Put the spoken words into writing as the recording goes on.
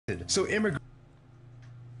So immigrant.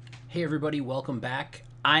 Hey everybody, welcome back.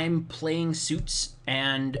 I'm playing Suits,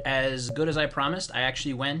 and as good as I promised, I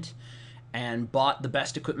actually went and bought the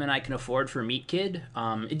best equipment I can afford for Meat Kid.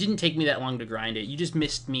 It didn't take me that long to grind it. You just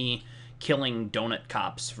missed me killing donut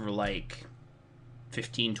cops for like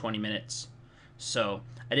 15-20 minutes. So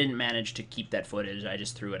I didn't manage to keep that footage. I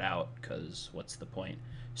just threw it out because what's the point?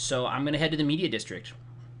 So I'm going to head to the media district.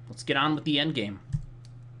 Let's get on with the end game.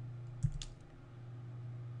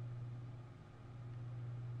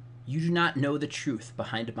 You do not know the truth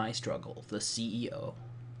behind my struggle, the CEO.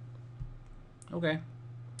 Okay,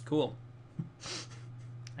 cool.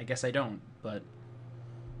 I guess I don't, but...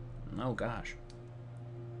 oh gosh.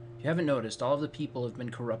 If you haven't noticed, all of the people have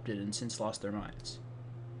been corrupted and since lost their minds.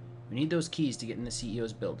 We need those keys to get in the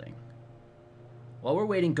CEO's building. While we're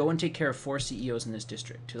waiting, go and take care of 4 CEOs in this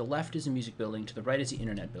district. To the left is a music building, to the right is the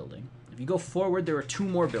internet building. If you go forward, there are 2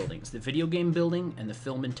 more buildings, the video game building and the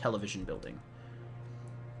film and television building.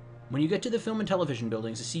 When you get to the film and television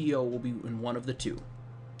buildings, the CEO will be in one of the 2.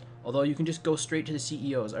 Although you can just go straight to the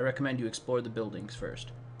CEOs, I recommend you explore the buildings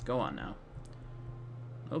first. Go on now.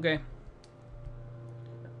 Okay.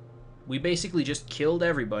 We basically just killed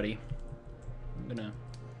everybody. I'm gonna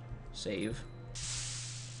save.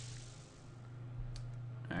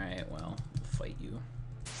 Alright, well, we'll fight you.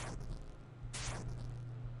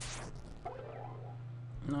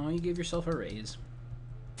 No, you gave yourself a raise.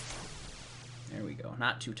 There we go.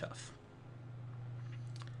 Not too tough.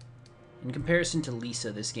 In comparison to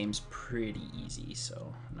Lisa, this game's pretty easy,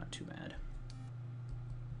 so I'm not too mad.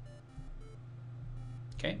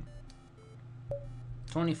 Okay.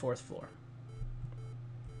 24th floor.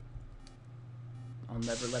 I'll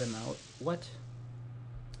never let him out. What?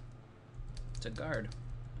 It's a guard.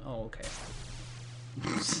 Oh, okay.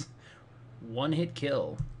 One hit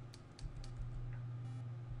kill.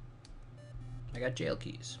 I got jail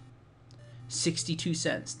keys. 62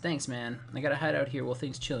 cents. Thanks, man. I gotta hide out here while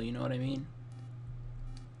things chill, you know what I mean?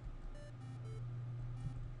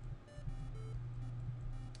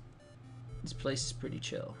 This place is pretty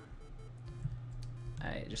chill.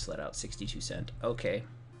 I just let out 62 cents. Okay.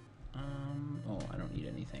 Oh, I don't need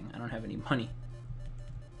anything. I don't have any money.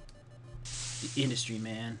 The industry,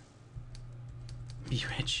 man. Be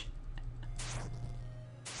rich.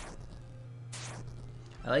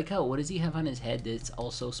 I like how, what does he have on his head that's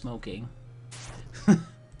also smoking?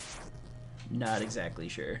 Not exactly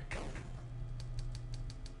sure.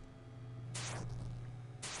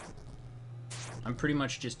 I'm pretty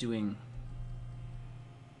much just doing...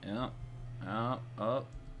 oh.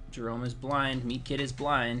 Jerome is blind. Meat Kid is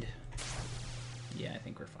blind. Yeah, I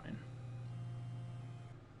think we're fine.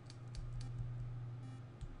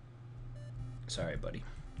 Sorry, buddy.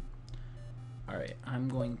 Alright, I'm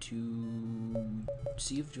going to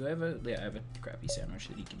see if... do I have a... yeah, I have a crappy sandwich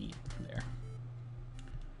that he can eat. There.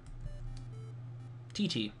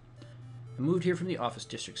 TT. I moved here from the office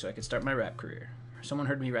district so I could start my rap career. Someone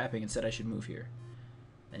heard me rapping and said I should move here.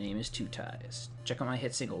 The name is Two Ties. Check out my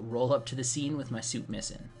hit single, Roll Up to the Scene with My Suit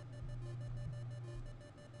Missing.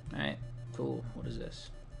 Alright, cool. What is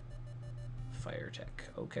this? Fire tech.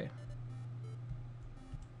 Okay.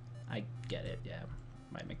 I get it, yeah.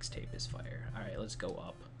 My mixtape is fire. Alright, let's go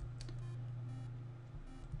up.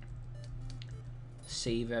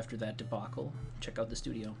 Save after that debacle. Check out the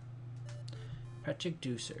studio.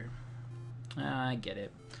 Producer. I get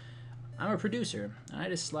it. I'm a producer. I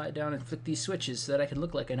just slide down and flick these switches so that I can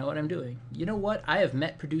look like I know what I'm doing. You know what? I have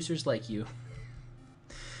met producers like you.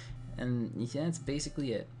 And yeah, that's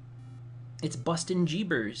basically it. It's bustin'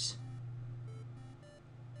 jeebers.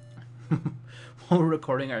 While we're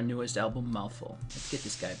recording our newest album, Mouthful. Let's get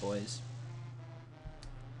this guy, boys.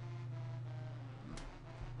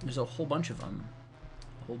 There's a whole bunch of them.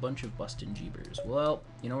 A whole bunch of bustin' jeebers. Well,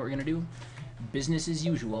 you know what we're gonna do? Business as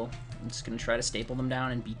usual. I'm just gonna try to staple them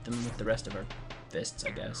down and beat them with the rest of our fists,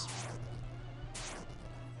 I guess.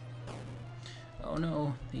 Oh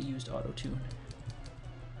no, they used auto-tune.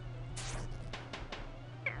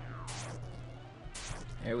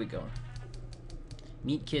 There we go.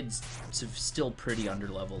 Meat Kid's still pretty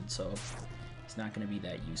underleveled, so he's not gonna be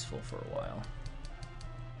that useful for a while.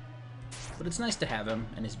 But it's nice to have him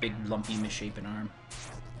and his big, lumpy, misshapen arm.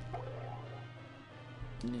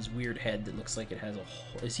 And his weird head that looks like it has a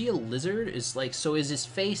hole. Is he a lizard? Is like, so is his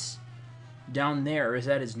face down there, or is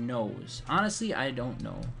that his nose? Honestly, I don't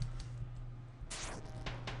know.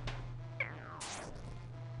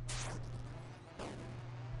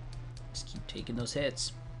 Just keep taking those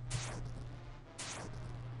hits.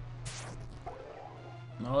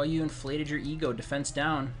 Oh, you inflated your ego. Defense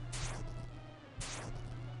down.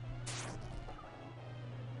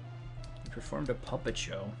 You performed a puppet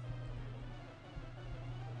show.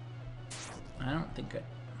 I don't think I...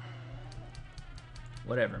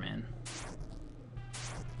 Whatever, man.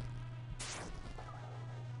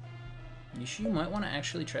 You might want to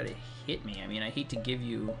actually try to hit me. I mean, I hate to give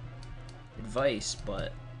you advice,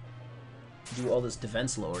 but do all this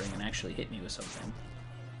defense lowering and actually hit me with something.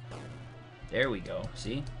 There we go.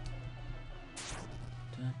 See?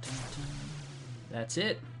 Dun, dun, dun. That's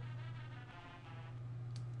it.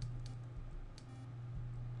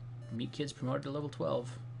 Meet kids promoted to level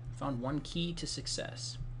 12. Found one key to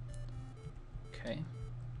success. Okay.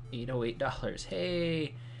 $808.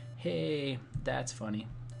 Hey, hey, that's funny.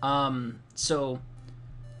 So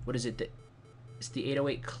what is it? It's the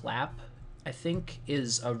 808 clap, I think,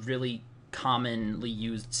 is a really commonly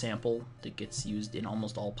used sample that gets used in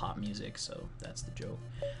almost all pop music, so that's the joke.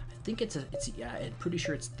 I think yeah, I'm pretty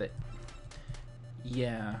sure it's the,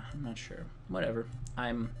 yeah, I'm not sure. Whatever.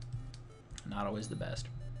 I'm not always the best.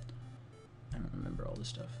 I don't remember all this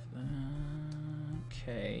stuff.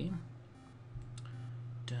 Okay.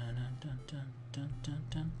 Dun, dun, dun, dun, dun,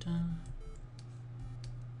 dun, dun.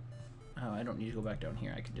 Oh, I don't need to go back down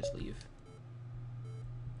here. I can just leave.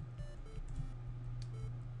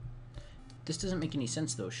 This doesn't make any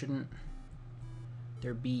sense, though. Shouldn't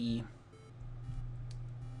there be...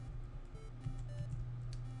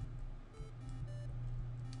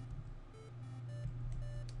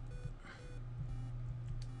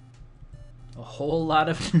 a whole lot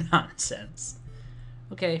of nonsense.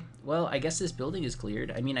 Okay, well, I guess this building is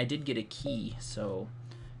cleared. I mean, I did get a key, so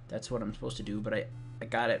that's what I'm supposed to do, but I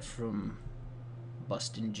got it from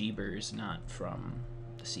Bustin' Jeebers, not from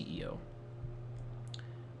the CEO.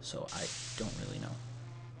 So I don't really know.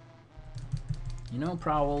 You know,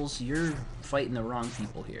 Prowls, you're fighting the wrong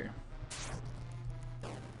people here.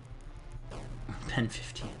 Pen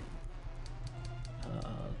 15.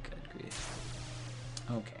 Good grief.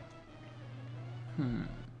 Okay.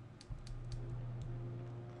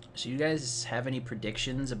 So you guys have any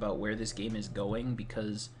predictions about where this game is going?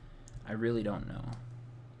 Because I really don't know.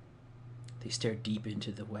 They stare deep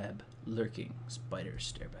into the web. Lurking spiders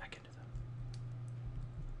stare back into them.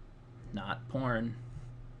 Not porn.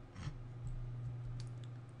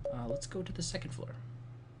 Let's go to the second floor.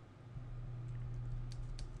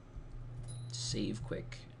 Save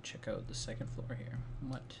quick. Check out the second floor here.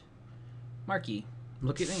 What? Marky,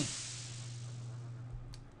 look at me.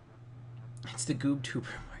 It's the Goob Tuber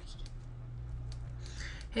Marky.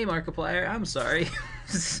 Hey Markiplier, I'm sorry.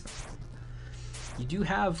 You do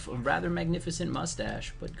have a rather magnificent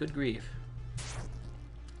mustache, but good grief.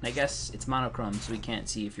 And I guess it's monochrome, so we can't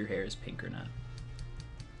see if your hair is pink or not.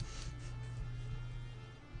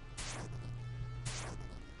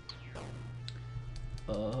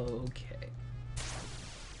 Okay.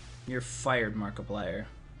 You're fired, Markiplier.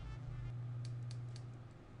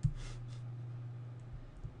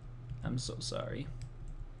 I'm so sorry.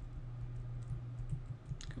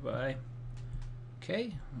 Goodbye.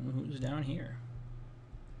 Okay, who's down here?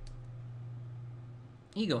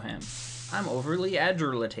 Egoham. I'm overly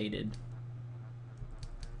agilitated.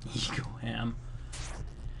 Egoham.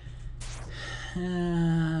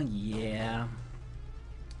 Yeah.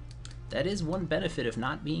 That is one benefit of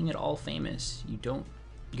not being at all famous. You don't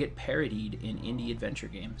get parodied in indie adventure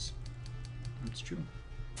games. That's true.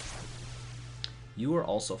 You are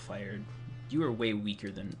also fired. You are way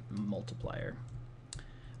weaker than Multiplier.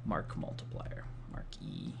 Mark Multiplier. Mark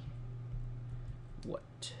E.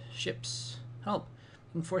 What? Ships. Help.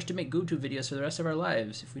 Being forced to make GoTo videos for the rest of our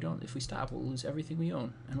lives. If we stop, we'll lose everything we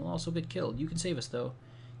own. And we'll also get killed. You can save us, though.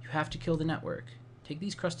 You have to kill the network. Take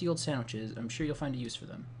these crusty old sandwiches. I'm sure you'll find a use for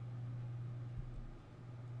them.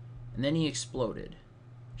 And then he exploded.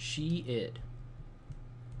 She-id.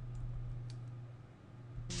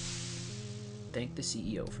 Thank the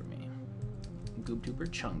CEO for me. GoobTuber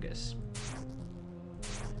Chungus.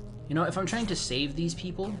 You know, if I'm trying to save these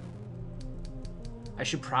people, I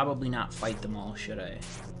should probably not fight them all, should I?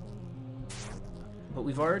 But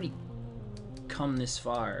we've already come this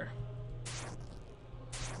far.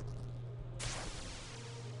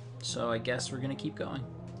 So I guess we're gonna keep going.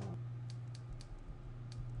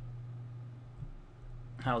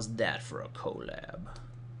 How's that for a collab?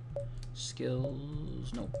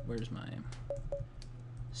 Skills. Nope. Where's my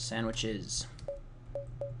sandwiches?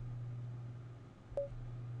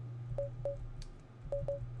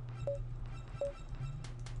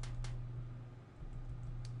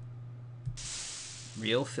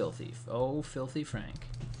 Real filthy. Oh, filthy Frank.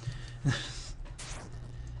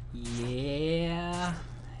 Yeah,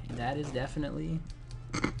 that is definitely.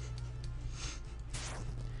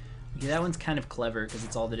 Yeah, that one's kind of clever because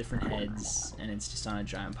it's all the different heads and it's just on a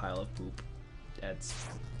giant pile of poop. That's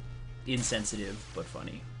insensitive but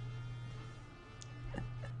funny.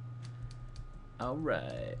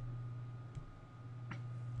 Alright. Hey,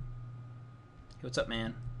 what's up,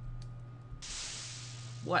 man?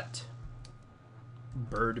 What?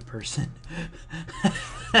 Bird person.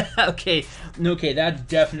 Okay, that's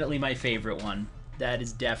definitely my favorite one. That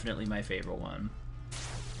is definitely my favorite one.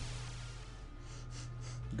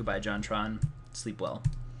 Goodbye, John Tron. Sleep well.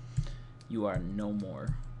 You are no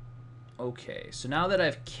more. Okay, so now that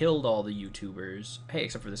I've killed all the YouTubers... Hey,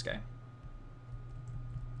 except for this guy.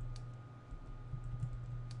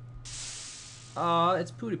 Aw,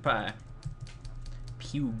 it's PewDiePie.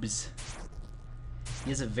 Pubes. He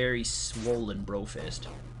has a very swollen bro fist.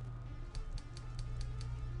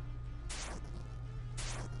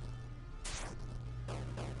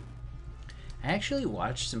 I actually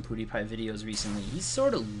watched some PewDiePie videos recently. He's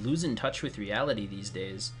sort of losing touch with reality these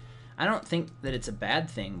days. I don't think that it's a bad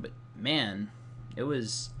thing, but man, it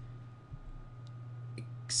was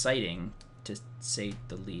exciting to say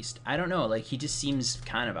the least. I don't know, like he just seems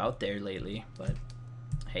kind of out there lately, but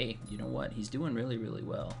hey, you know what? He's doing really, really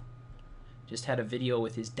well. Just had a video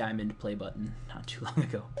with his diamond play button not too long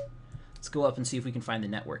ago. Let's go up and see if we can find the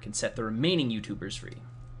network and set the remaining YouTubers free.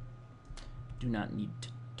 Do not need to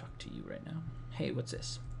talk to you right now. Hey, what's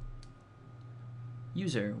this?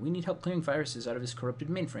 User, we need help clearing viruses out of his corrupted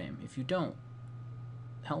mainframe. If you don't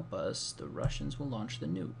help us, the Russians will launch the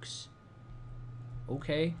nukes.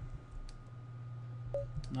 Okay.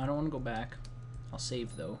 I don't want to go back. I'll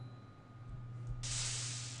save, though.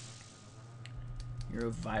 You're a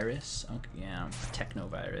virus? Okay, yeah, a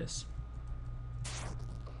techno-virus.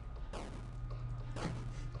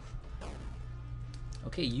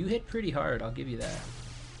 Okay, you hit pretty hard, I'll give you that.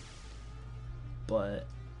 But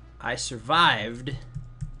I survived.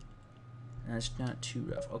 That's not too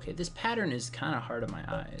rough. Okay, this pattern is kind of hard on my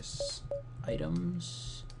eyes.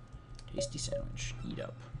 Items. Tasty sandwich. Eat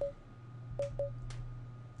up.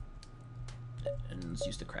 And let's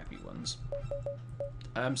use the crappy ones.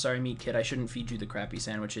 I'm sorry, Meat Kid. I shouldn't feed you the crappy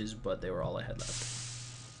sandwiches, but they were all I had left.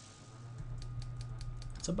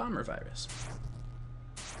 It's a bomber virus.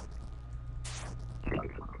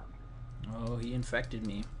 Oh, he infected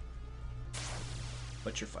me.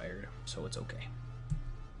 But you're fired, so it's okay.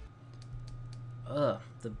 The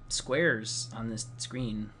squares on this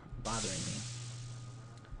screen are bothering me.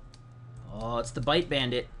 Oh, it's the Bite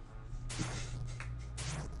Bandit.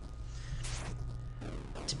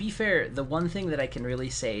 To be fair, the one thing that I can really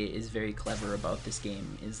say is very clever about this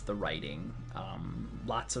game is the writing.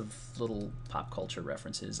 Lots of little pop culture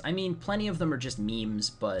references. I mean, plenty of them are just memes,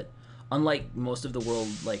 but unlike most of the world,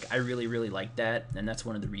 like, I really, really liked that, and that's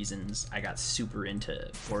one of the reasons I got super into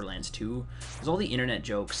Borderlands 2. Was all the internet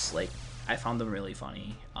jokes, like, I found them really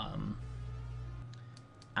funny.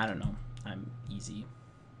 I don't know. I'm easy.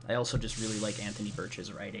 I also just really like Anthony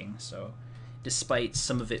Birch's writing, so despite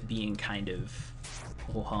some of it being kind of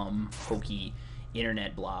ho-hum, hokey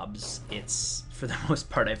internet blobs, it's, for the most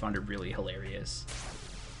part, I found it really hilarious.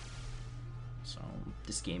 So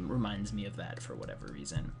this game reminds me of that for whatever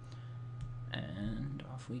reason. And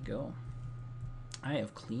off we go. I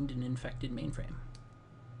have cleaned an infected mainframe.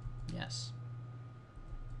 Yes.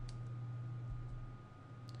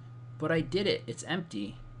 But I did it. It's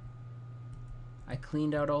empty. I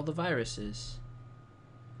cleaned out all the viruses.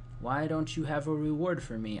 Why don't you have a reward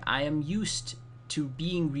for me? I am used to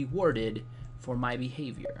being rewarded for my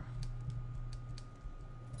behavior.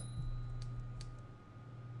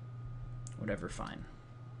 Whatever, fine.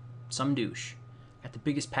 Some douche. Got the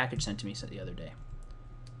biggest package sent to me the other day.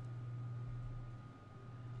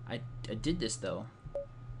 I did this, though.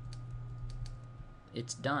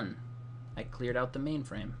 It's done. I cleared out the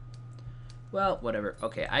mainframe. Well, whatever.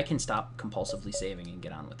 Okay, I can stop compulsively saving and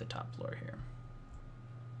get on with the top floor here.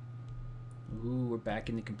 Ooh, we're back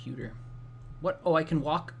in the computer. What? Oh, I can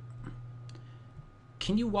walk.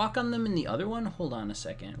 Can you walk on them in the other one? Hold on a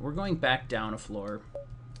second. We're going back down a floor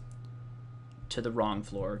to the wrong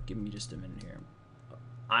floor. Give me just a minute here.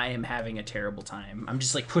 I am having a terrible time. I'm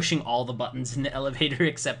just like pushing all the buttons in the elevator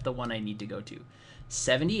except the one I need to go to.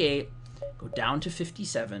 78, go down to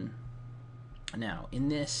 57. Now, in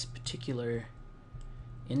this,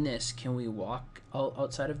 can we walk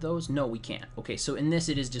outside of those? No, we can't. Okay, so in this,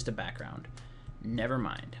 it is just a background. Never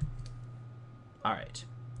mind. All right.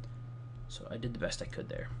 So I did the best I could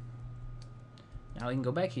there. Now we can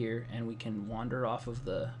go back here, and we can wander off of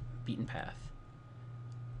the beaten path.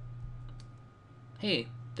 Hey,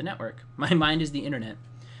 the network. My mind is the internet.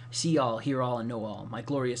 I see all, hear all, and know all. My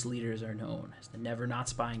glorious leaders are known as the Never Not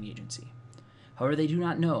Spying Agency. However, they do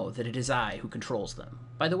not know that it is I who controls them.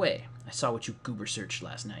 By the way, I saw what you goober searched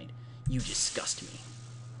last night. You disgust me.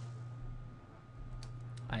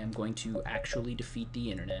 I am going to actually defeat the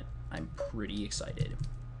internet I'm pretty excited.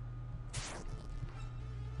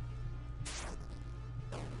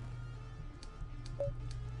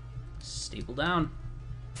 Staple down.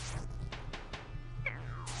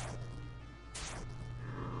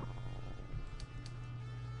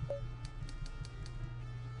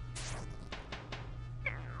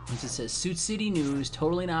 Once it says Suit City News,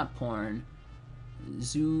 totally not porn.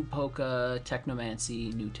 Zoo Polka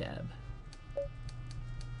Technomancy new tab.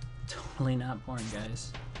 Totally not porn,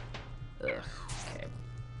 guys. Ugh, okay.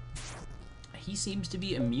 He seems to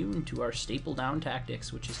be immune to our staple down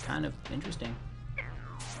tactics, which is kind of interesting.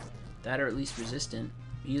 That, or at least resistant.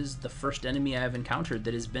 He is the first enemy I've encountered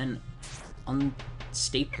that has been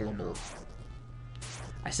unstapleable.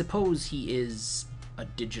 I suppose he is a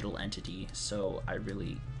digital entity, so I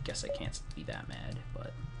really guess I can't be that mad,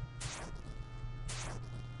 but...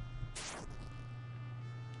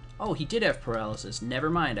 Oh, he did have paralysis. Never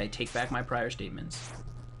mind, I take back my prior statements.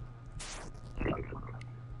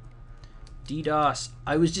 DDoS.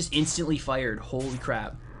 I was just instantly fired. Holy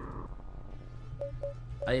crap.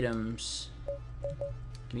 Items.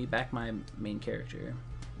 Give me back my main character.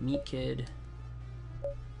 Meat Kid.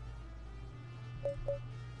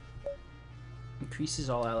 Increases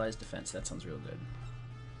all allies' defense. That sounds real good.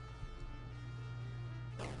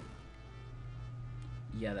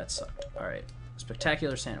 Yeah, that sucked. Alright.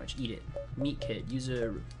 Spectacular sandwich. Eat it. Meat Kid. Use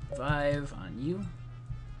a revive on you.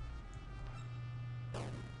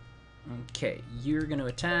 Okay, you're going to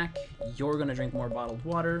attack. You're going to drink more bottled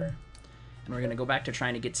water. And we're going to go back to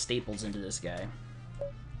trying to get staples into this guy.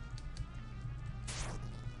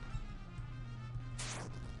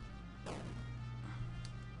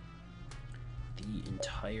 The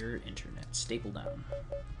entire internet. Staple down.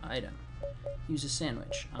 Item. Use a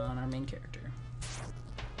sandwich on our main character.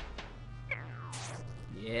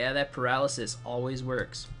 Yeah, that paralysis always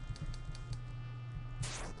works.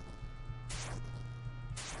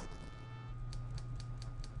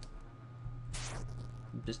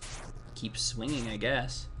 Just keep swinging, I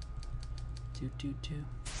guess. Two.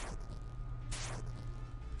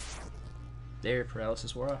 There,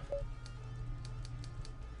 paralysis wore off.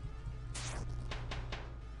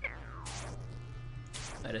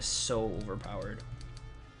 That is so overpowered.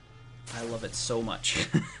 I love it so much.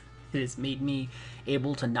 It has made me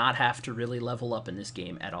able to not have to really level up in this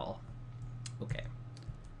game at all. Okay.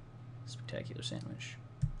 Spectacular sandwich.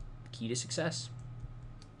 Key to success.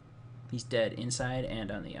 He's dead inside and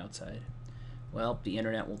on the outside. Well, the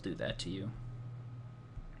internet will do that to you.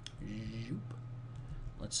 Zoop.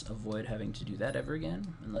 Let's avoid having to do that ever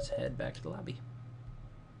again, and let's head back to the lobby.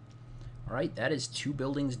 Alright, that is 2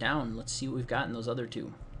 buildings down. Let's see what we've got in those other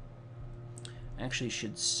 2. I actually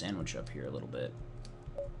should sandwich up here a little bit.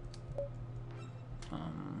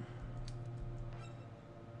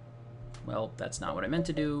 Well, that's not what I meant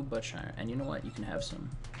to do, but sure. And you know what? You can have some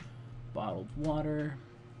bottled water.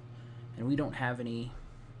 And we don't have any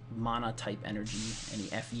mana type energy, any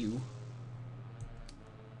FU.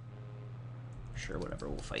 Sure, whatever,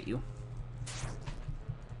 we'll fight you.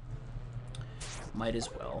 Might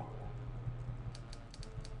as well.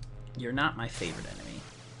 You're not my favorite enemy.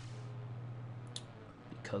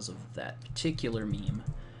 Because of that particular meme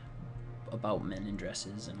about men in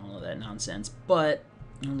dresses and all of that nonsense, but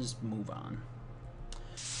I'll just move on.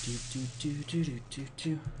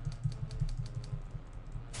 Do.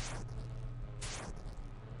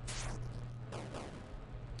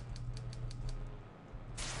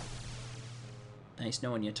 Nice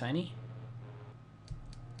knowing you, Tiny.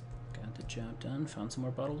 Got the job done. Found some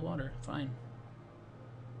more bottled water. Fine.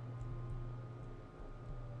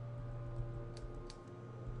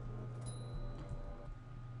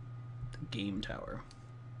 The game tower.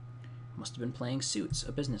 Must have been playing Suits,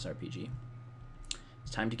 a business RPG.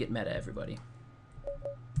 It's time to get meta, everybody.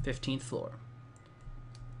 15th floor.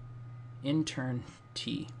 Intern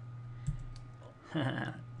T.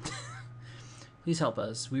 Please help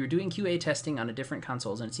us. We were doing QA testing on a different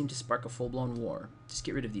consoles and it seemed to spark a full-blown war. Just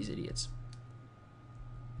get rid of these idiots.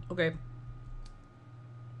 Okay.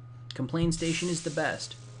 Complaint station is the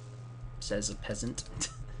best, says a peasant.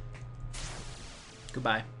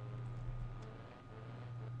 Goodbye.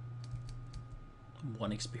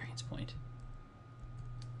 1 experience point.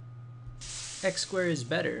 X square is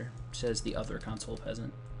better, says the other console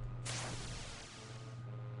peasant.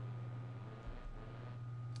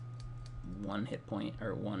 $1 hit point,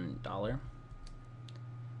 or $1.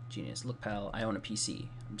 Genius. Look, pal, I own a PC.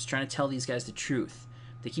 I'm just trying to tell these guys the truth.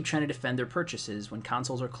 They keep trying to defend their purchases when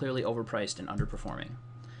consoles are clearly overpriced and underperforming.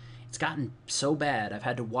 It's gotten so bad, I've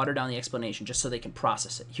had to water down the explanation just so they can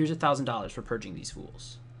process it. Here's $1,000 for purging these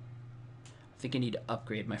fools. I think I need to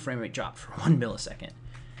upgrade. My frame rate dropped for 1 millisecond.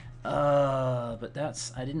 But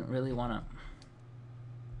that's... I didn't really want to...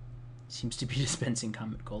 Seems to be dispensing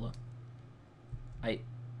comment cola.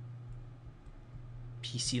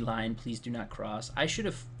 PC line, please do not cross. I should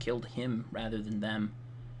have killed him rather than them.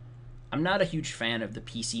 I'm not a huge fan of the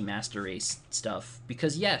PC Master Race stuff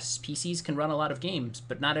because, yes, PCs can run a lot of games,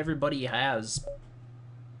 but not everybody has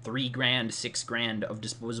 $3 grand, $6 grand of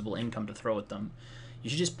disposable income to throw at them. You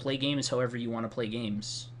should just play games however you want to play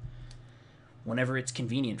games, whenever it's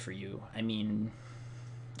convenient for you. I mean,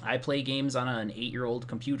 I play games on an 8-year-old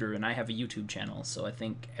computer and I have a YouTube channel, so I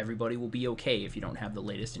think everybody will be okay if you don't have the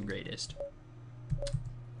latest and greatest.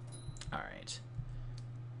 Alright.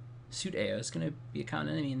 Suit AO is going to be a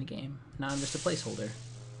common enemy in the game. Now I'm just a placeholder.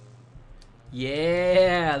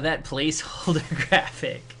 Yeah, that placeholder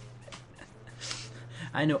graphic.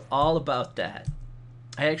 I know all about that.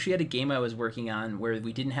 I actually had a game I was working on where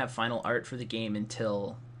we didn't have final art for the game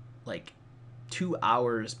until like 2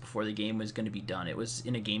 hours before the game was going to be done. It was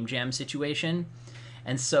in a game jam situation,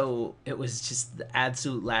 and so it was just the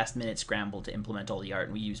absolute last minute scramble to implement all the art,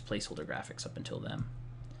 and we used placeholder graphics up until then.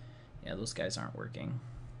 Yeah, those guys aren't working.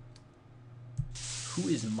 Who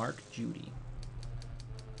is Mark Judy?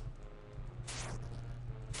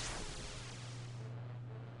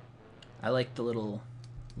 I like the little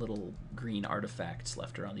green artifacts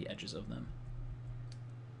left around the edges of them.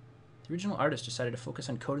 The original artist decided to focus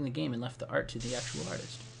on coding the game and left the art to the actual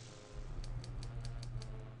artist.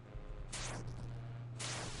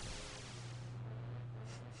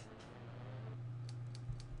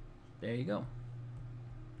 There you go.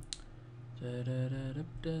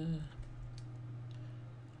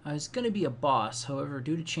 I was going to be a boss, however,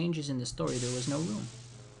 due to changes in the story, there was no room.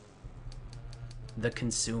 The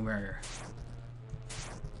consumer.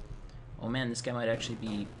 Oh man, this guy might actually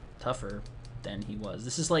be tougher than he was.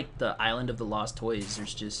 This is like the Island of the Lost Toys.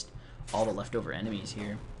 There's just all the leftover enemies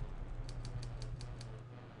here.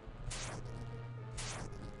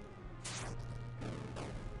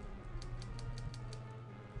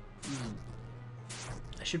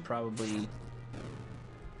 I should probably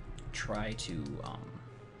try to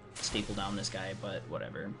staple down this guy, but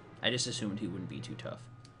whatever. I just assumed he wouldn't be too tough.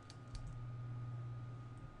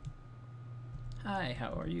 Hi,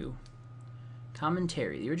 how are you?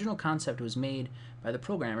 Commentary. The original concept was made by the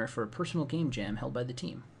programmer for a personal game jam held by the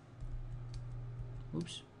team.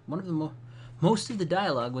 Oops. One of the most of the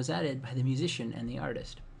dialogue was added by the musician and the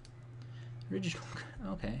artist. Original.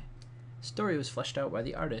 Okay. Story was fleshed out by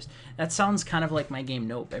the artist. That sounds kind of like my game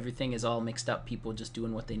Nope. Everything is all mixed up, people just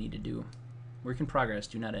doing what they need to do. Work in progress,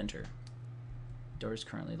 do not enter. Door is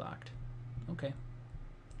currently locked. Okay.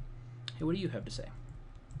 Hey, what do you have to say?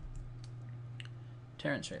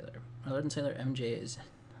 Terrence trailer. My Lord and Sailor MJ is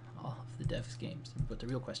all of the devs games. But the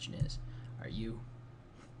real question is, are you?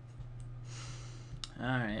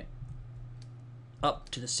 Alright. Up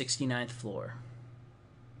to the 69th floor.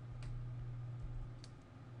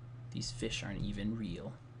 These fish aren't even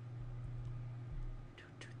real.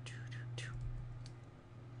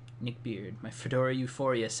 Nick Beard. My Fedora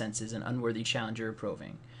Euphoria senses an unworthy challenger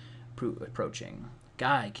approaching.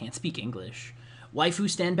 Guy, can't speak English. Waifu,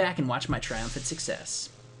 stand back and watch my triumphant success.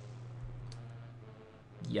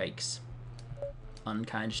 Yikes.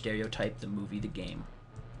 Unkind stereotype, the movie, the game.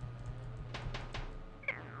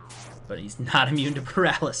 But he's not immune to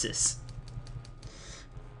paralysis.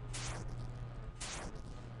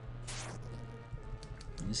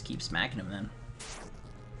 Just keep smacking him then.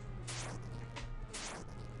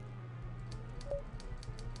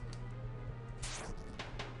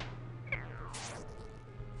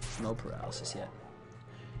 No paralysis yet.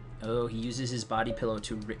 Oh, he uses his body pillow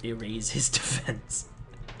to erase his defense.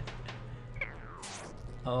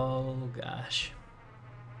 Oh gosh.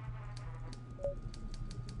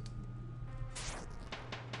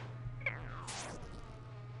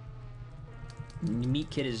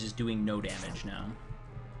 Meat Kid is just doing no damage now.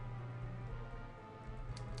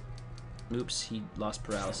 Oops, he lost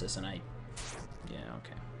paralysis and yeah,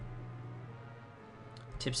 okay.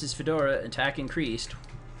 Tips his fedora, attack increased.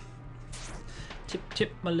 Tip,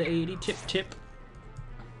 tip, my lady, tip, tip.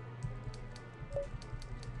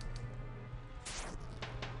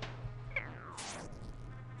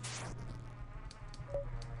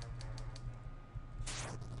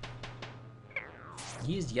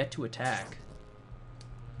 He is yet to attack.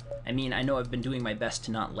 I mean, I know I've been doing my best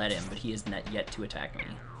to not let him, but he is not yet to attack me.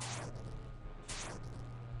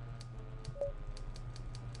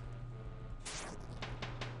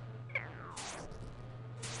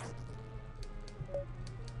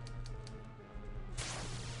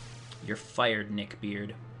 You're fired, Nick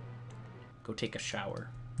Beard. Go take a shower.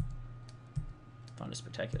 Found a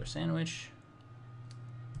spectacular sandwich.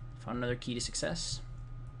 Found another key to success.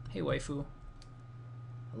 Hey, waifu.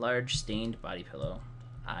 A large stained body pillow.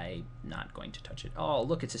 I'm not going to touch it. Oh,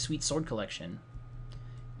 look, it's a sweet sword collection.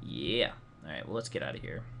 Yeah. Alright, well, let's get out of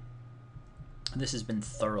here. This has been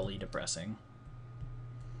thoroughly depressing.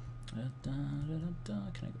 Can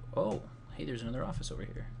I go? Oh, hey, there's another office over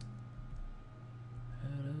here.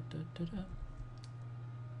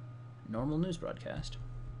 Normal news broadcast.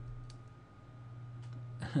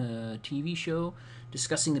 TV show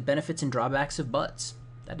discussing the benefits and drawbacks of butts.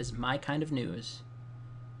 That is my kind of news.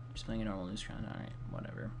 Just playing a normal news channel. Alright,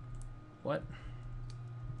 whatever. What?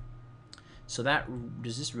 So that,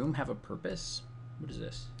 does this room have a purpose? What is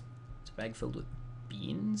this? It's a bag filled with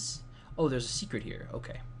beans? Oh, there's a secret here.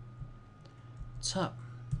 Okay. What's up?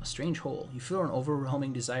 A strange hole. You feel an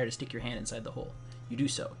overwhelming desire to stick your hand inside the hole. You do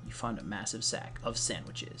so. You find a massive sack of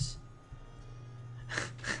sandwiches.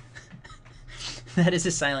 That is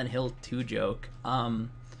a Silent Hill 2 joke. In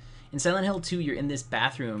Silent Hill 2, you're in this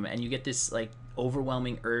bathroom and you get this like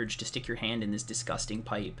overwhelming urge to stick your hand in this disgusting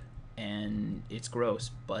pipe, and it's gross,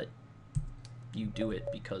 but you do it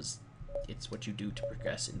because it's what you do to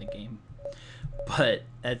progress in the game. But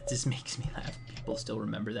that just makes me laugh. People still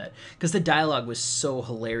remember that because the dialogue was so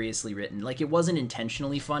hilariously written. Like, it wasn't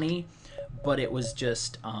intentionally funny, but it was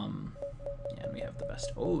just yeah, we have the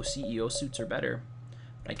best. Oh, CEO suits are better,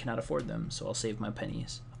 but I cannot afford them, so I'll save my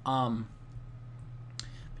pennies.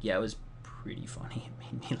 Yeah, it was pretty funny. It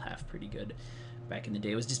made me laugh pretty good back in the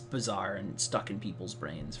day. It was just bizarre and stuck in people's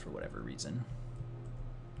brains for whatever reason.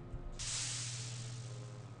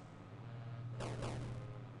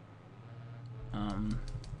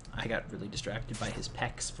 I got really distracted by his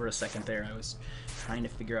pecs for a second there. I was trying to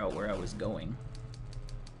figure out where I was going.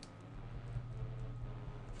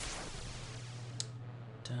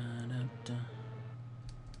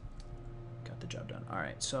 Got the job done.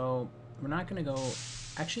 Alright, so we're not going to go...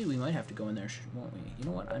 Actually, we might have to go in there, won't we? You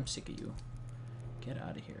know what? I'm sick of you. Get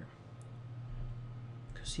out of here.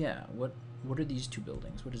 Because, yeah, what are these two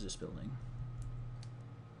buildings? What is this building?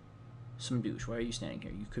 Some douche. Why are you standing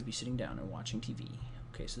here? You could be sitting down and watching TV.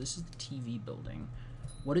 Okay, so this is the TV building.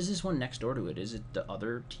 What is this one next door to it? Is it the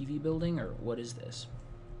other TV building, or what is this?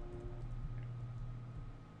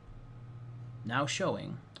 Now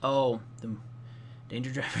showing. Oh, the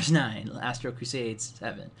Danger Drivers 9, Astro Crusades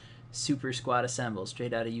 7, Super Squad Assemble,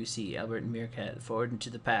 Straight Outta UC, Albert and Meerkat, Forward into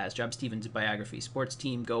the Past, Job Stevens biography, Sports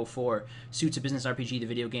Team Go 4, Suits a Business RPG, the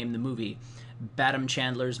video game, the movie, Badam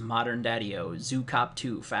Chandler's Modern Daddy-O, Zoo Cop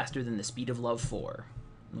 2, Faster Than the Speed of Love 4.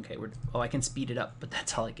 Okay, I can speed it up, but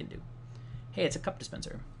that's all I can do. Hey, it's a cup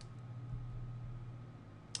dispenser.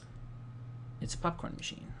 It's a popcorn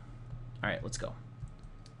machine. Alright, let's go.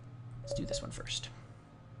 Let's do this one first.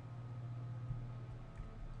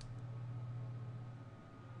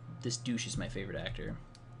 This douche is my favorite actor.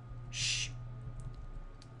 Shh.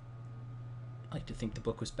 I like to think the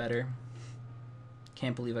book was better.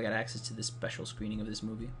 Can't believe I got access to this special screening of this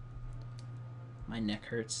movie. My neck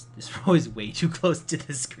hurts. This row is way too close to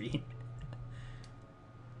the screen.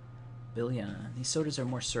 Billion. These sodas are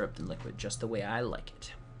more syrup than liquid, just the way I like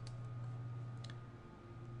it.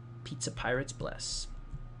 Pizza Pirates bless.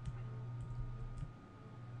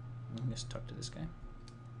 I'm gonna talk to this guy.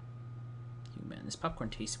 You, man, this popcorn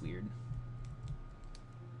tastes weird.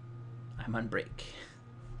 I'm on break.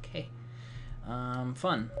 Okay.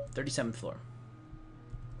 Fun. 37th floor.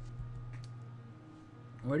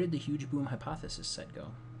 Where did the Huge Boom Hypothesis set go?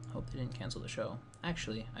 Hope they didn't cancel the show.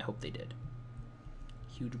 Actually, I hope they did.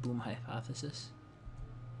 Huge Boom Hypothesis.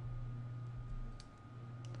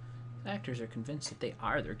 The actors are convinced that they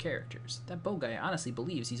are their characters. That Bo guy honestly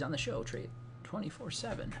believes he's on the show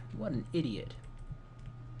 24/7. What an idiot.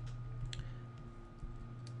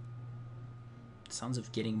 Sounds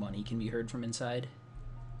of getting money can be heard from inside.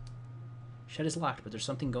 Shed is locked, but there's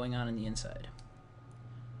something going on in the inside.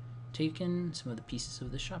 Taken some of the pieces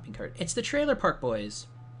of the shopping cart. It's the Trailer Park Boys.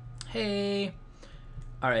 Hey.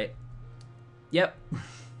 Alright. Yep.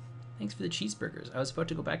 Thanks for the cheeseburgers. I was about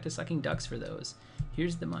to go back to sucking ducks for those.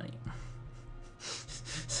 Here's the money.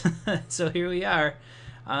 So here we are.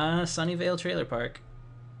 Sunnyvale Trailer Park.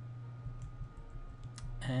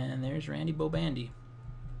 And there's Randy Bobandy.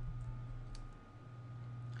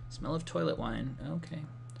 Smell of toilet wine. Okay.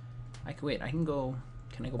 I can go...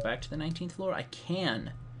 Can I go back to the 19th floor? I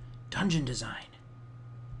can. Dungeon design.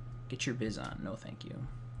 Get your biz on. No, thank you.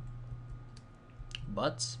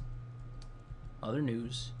 Butts. Other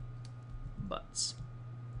news. Butts.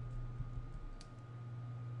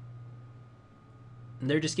 And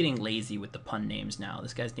they're just getting lazy with the pun names now.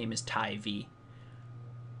 This guy's name is Ty V.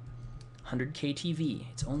 100K TV.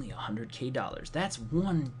 It's only 100K dollars. That's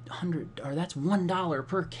that's $1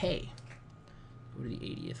 per K. Go to the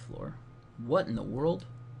 80th floor. What in the world?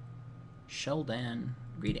 Sheldon,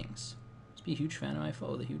 greetings. Must be a huge fan of my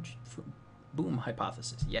foe. The huge boom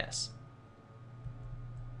hypothesis. Yes.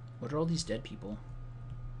 What are all these dead people?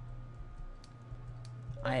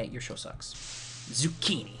 Your show sucks.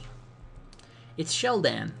 Zucchini. It's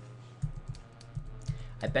Sheldon.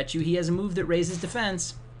 I bet you he has a move that raises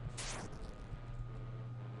defense.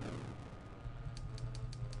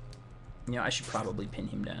 You know, I should probably pin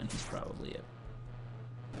him down. He's probably a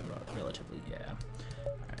relatively, yeah.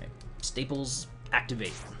 Alright. Staples,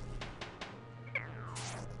 activate.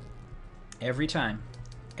 Every time.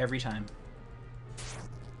 Every time.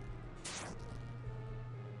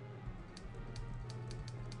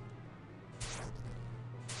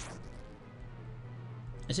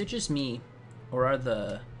 Is it just me, or are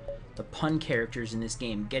the pun characters in this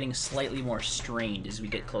game getting slightly more strained as we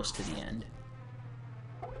get close to the end?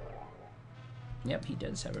 Yep, he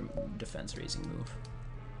does have a defense-raising move.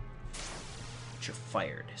 But you're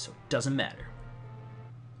fired, so it doesn't matter.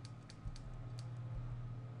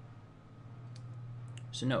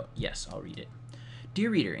 So no, yes, I'll read it. Dear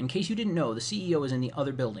reader, in case you didn't know, the CEO is in the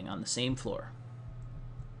other building on the same floor.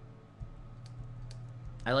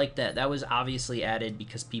 I like that. That was obviously added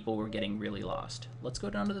because people were getting really lost. Let's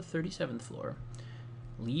go down to the 37th floor.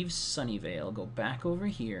 Leave Sunnyvale, go back over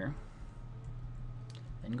here,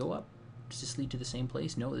 then go up. Does this lead to the same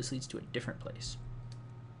place? No, this leads to a different place.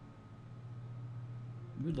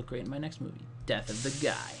 It would look great in my next movie. Death of the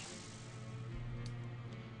Guy.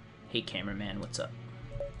 Hey, cameraman, what's up?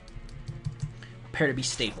 Prepare to be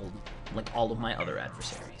stapled, like all of my other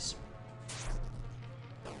adversaries.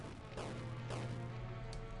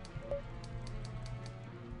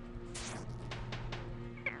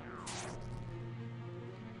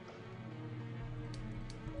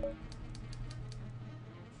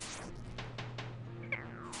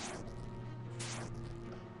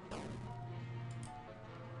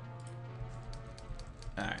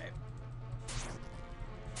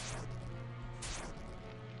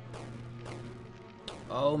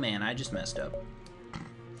 Oh man, I just messed up.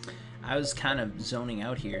 I was kind of zoning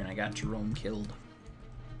out here and I got Jerome killed.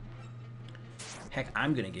 Heck,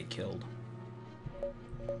 I'm gonna get killed.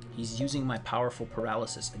 He's using my powerful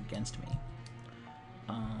paralysis against me.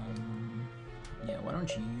 Yeah, why don't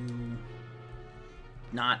you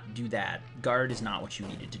not do that? Guard is not what you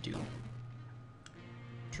needed to do.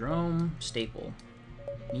 Jerome, staple.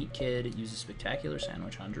 Meat Kid, use a spectacular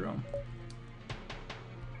sandwich on Jerome.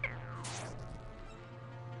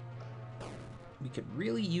 We could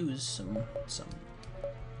really use some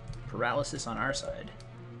paralysis on our side.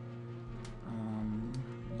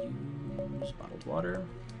 Use bottled water.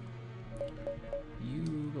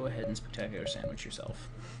 You go ahead and spectacular sandwich yourself.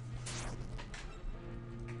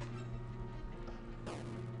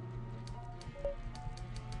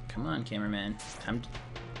 Come on, cameraman. Time to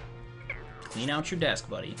clean out your desk,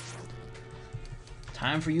 buddy.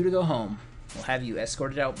 Time for you to go home. We'll have you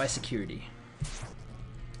escorted out by security.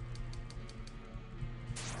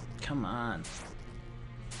 Come on.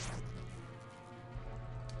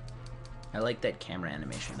 I like that camera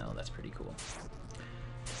animation though, that's pretty cool.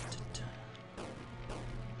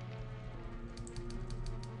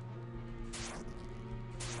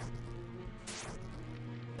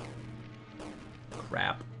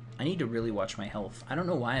 Crap. I need to really watch my health. I don't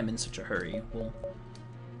know why I'm in such a hurry. Well,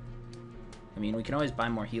 I mean, we can always buy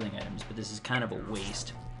more healing items, but this is kind of a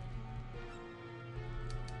waste.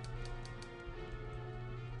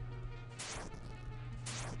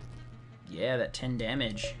 Yeah, that 10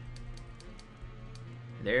 damage.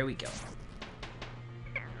 There we go.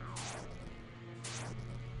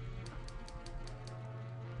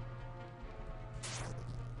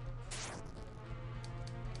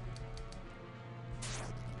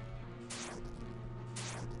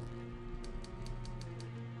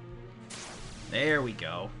 There we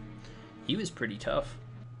go. He was pretty tough.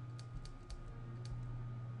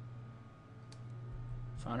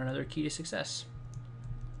 Found another key to success.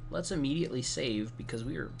 Let's immediately save because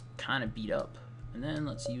we are kind of beat up. And then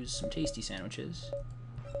let's use some tasty sandwiches.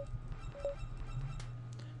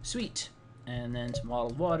 Sweet. And then some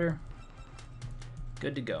bottled water.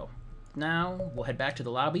 Good to go. Now we'll head back to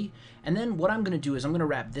the lobby. And then what I'm going to do is I'm going to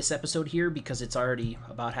wrap this episode here because it's already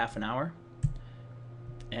about half an hour.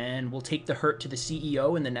 And we'll take the hurt to the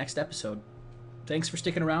CEO in the next episode. Thanks for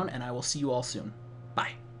sticking around, and I will see you all soon.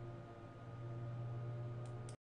 Bye.